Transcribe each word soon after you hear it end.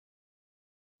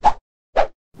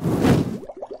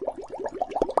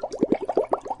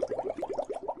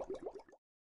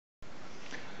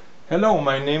Hello,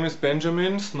 my name is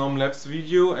Benjamin, snomLabs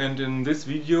video, and in this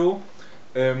video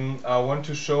I want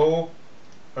to show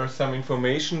some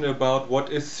information about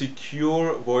what is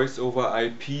secure voice over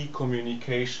IP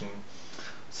communication.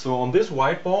 So on this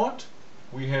whiteboard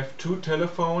we have two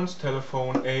telephones,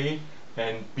 telephone A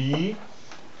and B,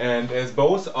 and as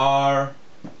both are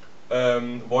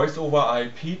voice over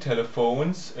IP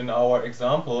telephones in our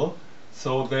example,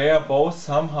 so they are both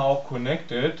somehow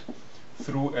connected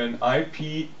through an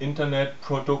IP Internet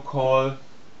Protocol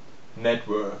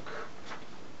network.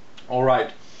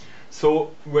 Alright,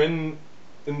 so when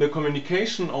in the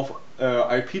communication of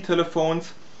IP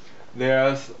telephones there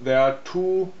are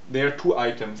two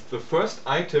items. The first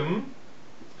item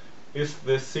is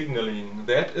the signaling.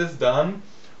 That is done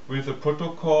with a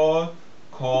protocol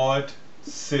called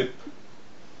SIP.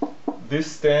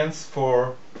 This stands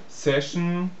for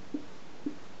Session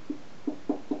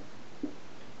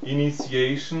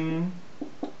Initiation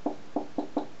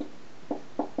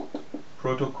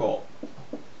Protocol,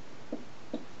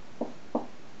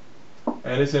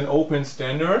 and it's an open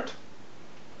standard,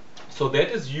 so that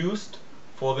is used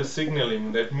for the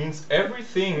signaling. That means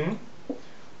everything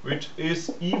which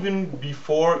is even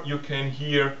before you can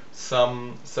hear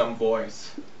some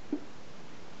voice.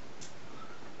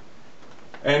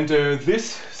 And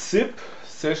this SIP,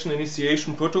 Session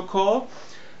Initiation Protocol,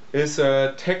 is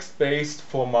a text-based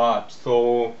format.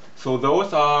 So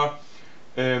those are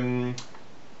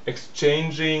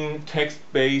exchanging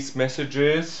text-based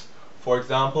messages. For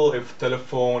example, if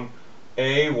telephone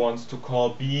A wants to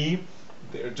call B,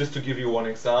 just to give you one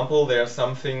example, there's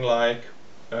something like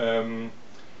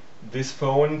this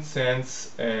phone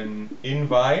sends an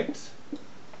invite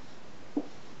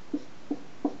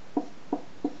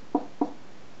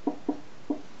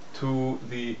to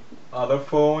the other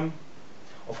phone.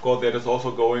 Of course, that is also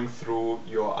going through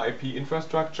your IP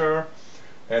infrastructure,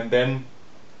 and then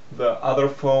the other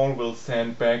phone will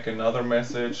send back another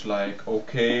message like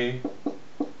OK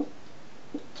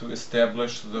to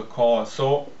establish the call.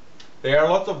 So there are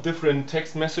lots of different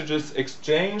text messages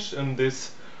exchanged in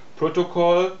this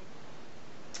protocol,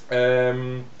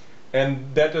 and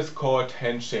that is called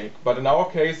handshake. But in our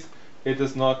case it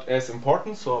is not as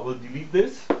important, so I will delete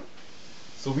this.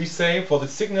 So we say for the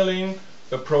signaling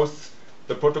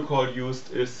the protocol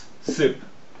used is SIP.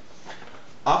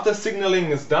 After signaling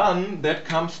is done, that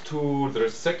comes to the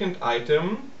second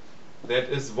item, that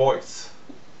is voice.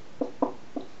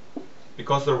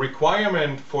 Because the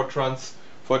requirement for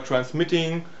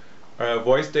transmitting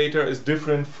voice data is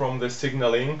different from the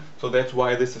signaling, so that's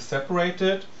why this is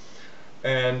separated.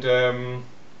 And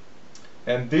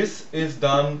this is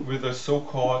done with a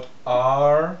so-called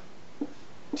SRTP.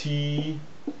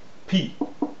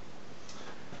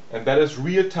 And that is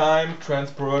real-time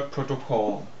transport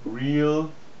protocol.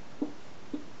 Real-time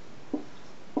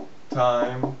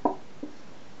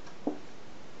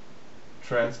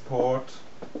transport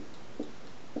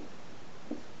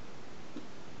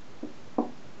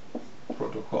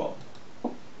protocol.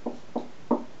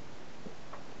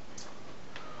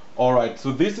 Alright,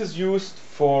 so this is used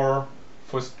for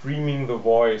streaming the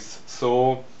voice.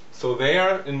 So they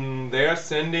are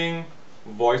sending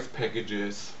voice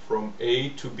packages from A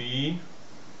to B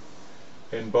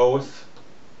in both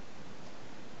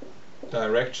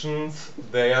directions.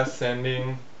 They are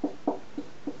sending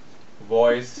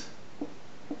voice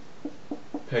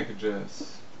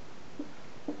packages.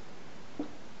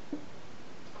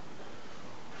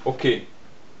 Okay,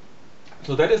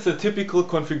 so that is a typical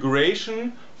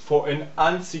configuration for an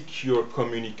unsecure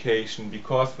communication,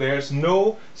 because there's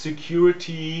no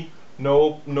security,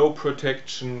 no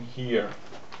protection here.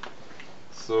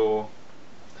 So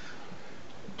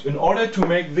in order to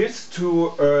make this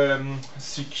to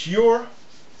secure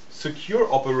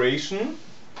operation,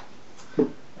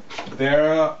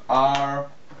 there are,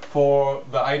 for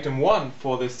the item 1,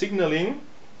 for the signaling,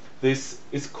 this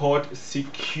is called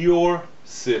secure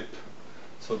SIP.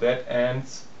 So that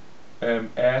adds an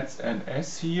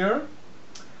S here,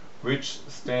 which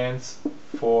stands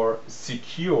for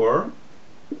secure.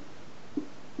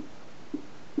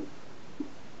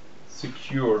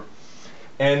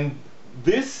 And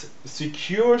this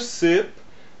secure SIP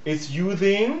is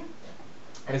using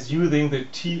the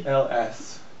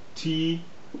TLS.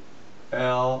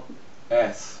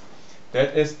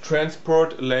 That is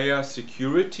transport layer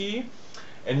security.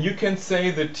 And you can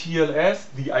say the TLS,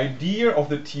 the idea of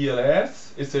the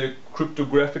TLS is a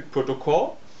cryptographic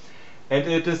protocol, and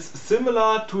it is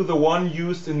similar to the one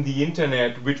used in the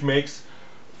internet, which makes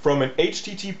from an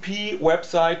HTTP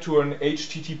website to an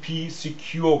HTTP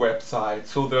secure website.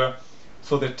 So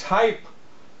the type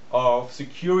of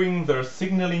securing the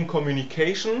signaling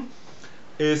communication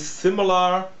is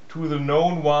similar to the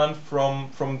known one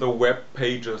from the web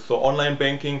pages. So online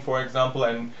banking, for example,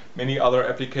 and many other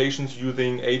applications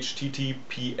using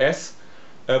HTTPS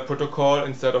protocol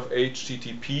instead of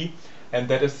HTTP, and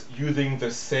that is using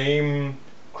the same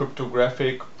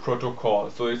cryptographic protocol.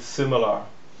 So it's similar.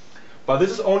 But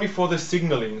this is only for the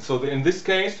signaling. So in this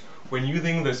case, when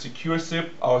using the secure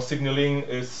SIP, our signaling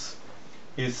is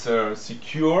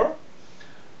secure.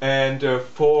 And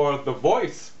for the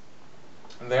voice,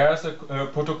 there's a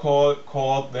protocol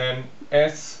called then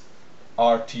SRTP,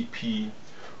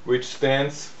 which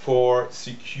stands for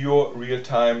Secure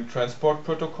Real-Time Transport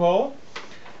Protocol,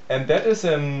 and that is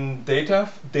a data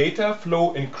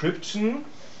flow encryption,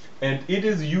 and it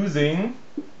is using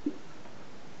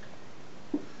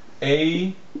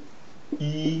AES.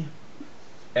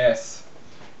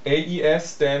 AES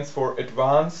stands for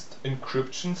Advanced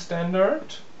Encryption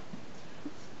Standard.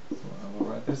 So I will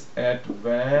write this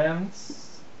Advanced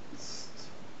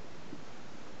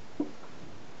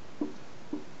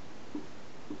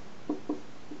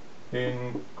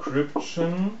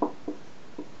Encryption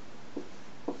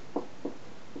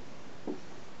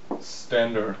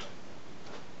Standard.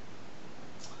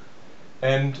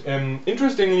 And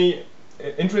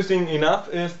interesting enough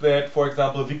is that, for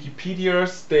example, Wikipedia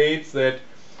states that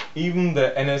even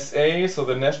the NSA, so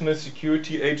the National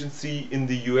Security Agency in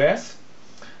the US,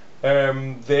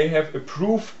 they have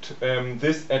approved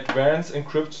this advanced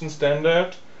encryption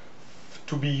standard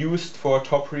to be used for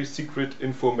top secret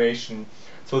information.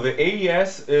 So the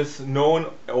AES is known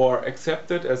or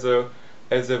accepted as a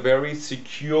very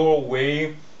secure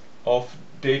way of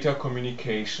data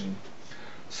communication.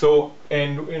 So,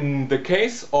 and in the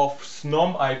case of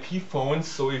snom IP phones,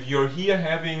 so if you're here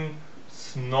having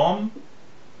snom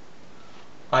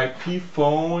IP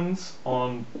phones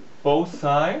on both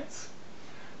sides,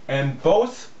 and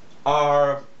both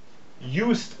are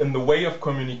used in the way of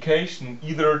communication,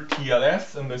 either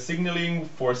TLS in the signaling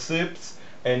for SIPS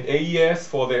and AES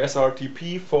for the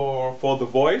SRTP for the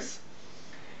voice,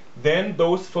 then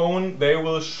those phones, they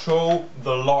will show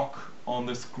the lock on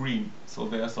the screen. So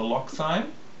there's a lock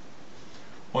sign,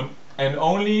 and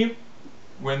only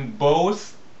when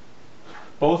both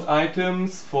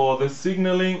items for the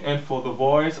signaling and for the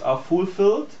voice are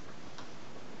fulfilled,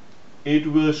 it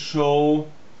will show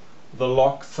the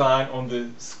lock sign on the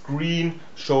screen,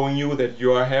 showing you that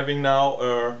you are having now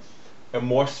a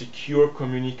more secure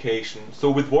communication.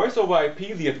 So with voice over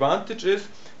IP, the advantage is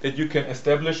that you can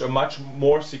establish a much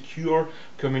more secure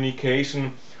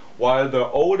communication, while the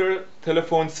older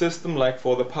telephone system, like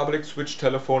for the public switch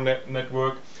telephone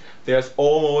network, there's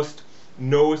almost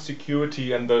no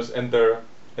security, and the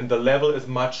level is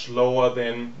much lower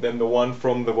than the one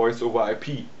from the voice over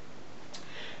IP.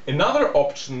 Another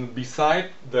option beside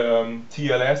the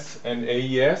TLS and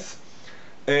AES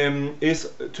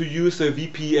is to use a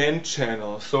VPN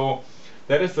channel. So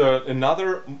that is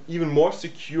another even more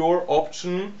secure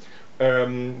option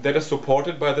that is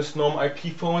supported by the snom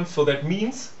IP phones. So that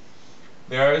means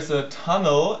there is a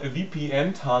tunnel, a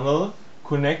VPN tunnel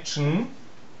connection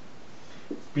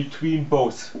between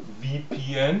both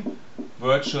VPN,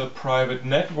 virtual private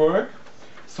network.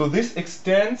 So this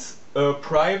extends a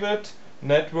private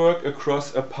network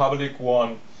across a public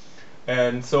one,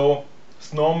 and so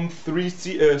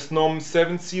snom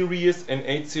 7 series and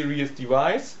 8 series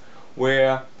device,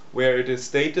 where it is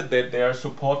stated that they are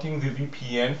supporting the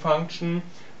VPN function,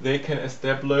 they can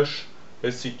establish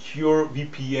a secure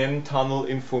VPN tunnel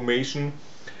information,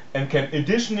 and can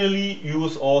additionally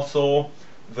use also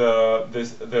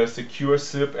the secure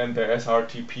SIP and the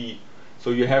SRTP.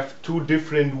 So you have two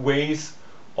different ways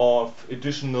of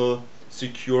additional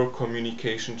secure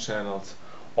communication channels.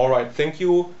 Alright, thank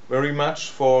you very much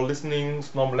for listening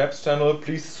snomLabs channel.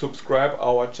 Please subscribe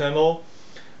our channel,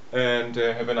 and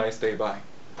have a nice day. Bye.